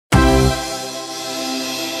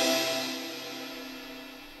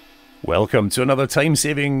Welcome to another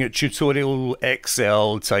time-saving tutorial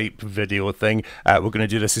Excel type video thing. We're going to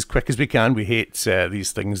do this as quick as we can. We hate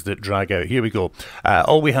these things that drag out. Here we go.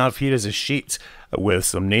 All we have here is a sheet with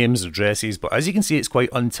some names, addresses, but as you can see it's quite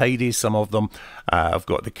untidy. Some of them I've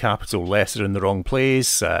got the capital letter in the wrong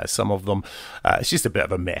place. Some of them it's just a bit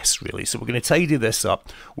of a mess really. So we're going to tidy this up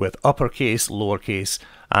with uppercase, lowercase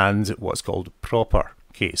and what's called proper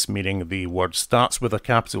case, meaning the word starts with a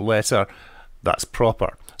capital letter. That's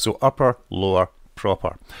proper. So upper, lower,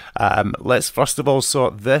 proper. Let's first of all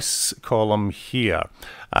sort this column here.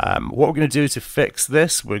 What we're going to do to fix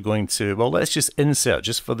this, we're going to, well, let's just insert,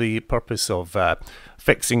 just for the purpose of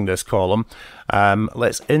fixing this column.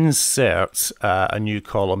 Let's insert a new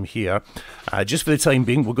column here. Just for the time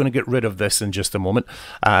being, we're going to get rid of this in just a moment.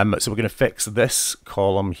 So we're going to fix this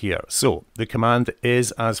column here. So the command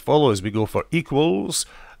is as follows. We go for equals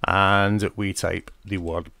and we type the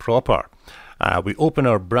word proper. We open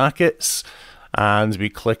our brackets and we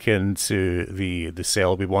click into the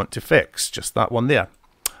cell we want to fix, just that one there.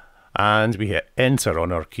 And we hit enter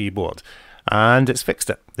on our keyboard and it's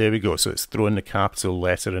fixed it. There we go. So it's thrown the capital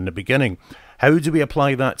letter in the beginning. How do we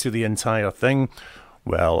apply that to the entire thing?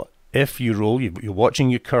 Well, if you roll, you're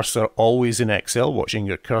watching your cursor always in Excel, watching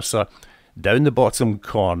your cursor down the bottom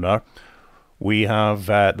corner. We have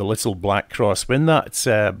the little black cross. When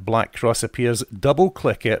that black cross appears, double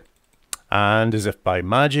click it. And as if by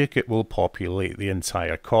magic, it will populate the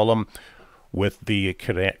entire column with the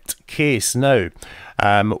correct case. Now,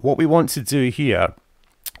 what we want to do here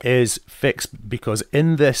is fix, because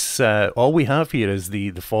in this, all we have here is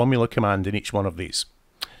the formula command in each one of these.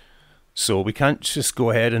 So we can't just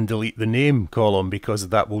go ahead and delete the name column because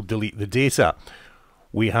that will delete the data.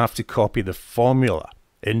 We have to copy the formula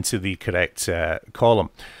into the correct column.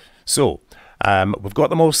 So, we've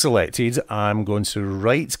got them all selected. I'm going to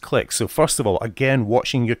right click. So first of all, again,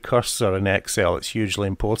 watching your cursor in Excel, it's hugely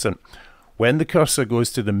important. When the cursor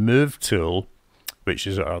goes to the move tool, which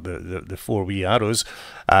is the four wee arrows,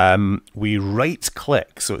 we right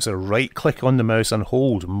click. So it's a right click on the mouse and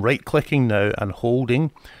hold. I'm right clicking now and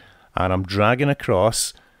holding, and I'm dragging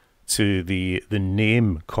across to the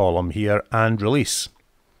name column here and release.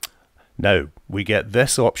 Now, we get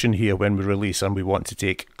this option here when we release, and we want to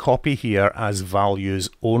take copy here as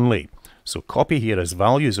values only. So copy here as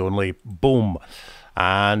values only, boom,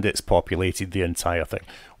 and it's populated the entire thing.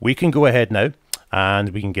 We can go ahead now and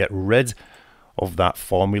we can get rid of that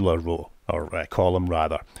formula row, or column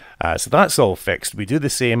rather. So that's all fixed. We do the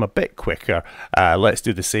same a bit quicker. Let's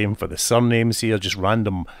do the same for the surnames here, just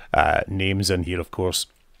random names in here, of course.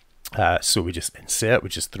 So we just insert, we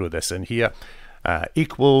just throw this in here.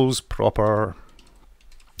 Equals proper,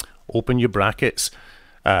 open your brackets.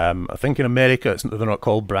 I think in America they're not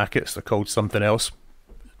called brackets, they're called something else.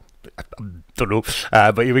 I don't know,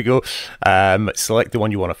 but here we go. Select the one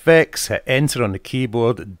you want to fix, hit enter on the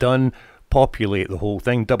keyboard, done, populate the whole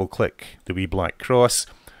thing, double click the wee black cross,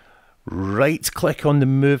 right click on the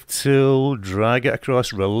move tool, drag it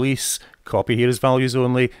across, release, copy here as values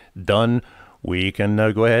only, done. We can now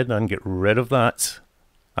go ahead and get rid of that.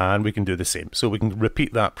 And we can do the same. So we can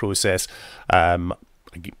repeat that process, you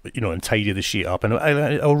know, and tidy the sheet up. And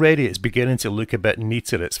already it's beginning to look a bit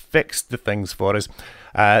neater. It's fixed the things for us.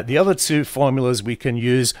 The other two formulas we can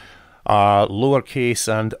use are lowercase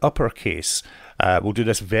and uppercase. We'll do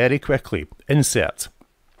this very quickly. Insert.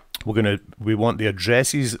 We want the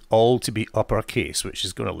addresses all to be uppercase, which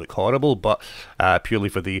is going to look horrible, but purely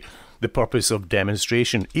for the purpose of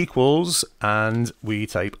demonstration. Equals, and we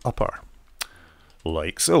type upper.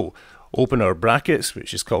 Like so. Open our brackets,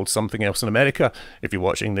 which is called something else in America. If you're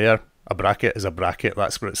watching there, a bracket is a bracket.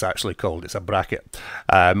 That's what it's actually called. It's a bracket.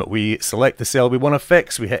 We select the cell we want to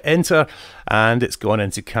fix. We hit enter and it's gone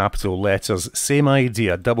into capital letters. Same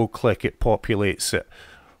idea. Double click, it populates it.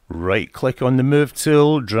 Right click on the move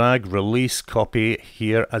tool, drag, release, copy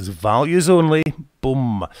here as values only.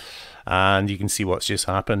 Boom. And you can see what's just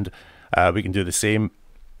happened. We can do the same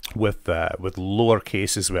with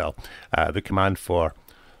lowercase as well. The command for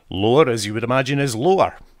lower, as you would imagine, is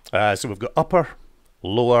lower. So we've got upper,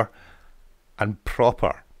 lower, and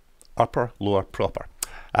proper. Upper, lower, proper.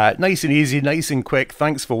 Nice and easy, nice and quick.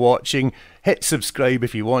 Thanks for watching. Hit subscribe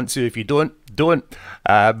if you want to. If you don't.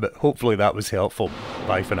 Hopefully that was helpful.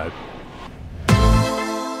 Bye for now.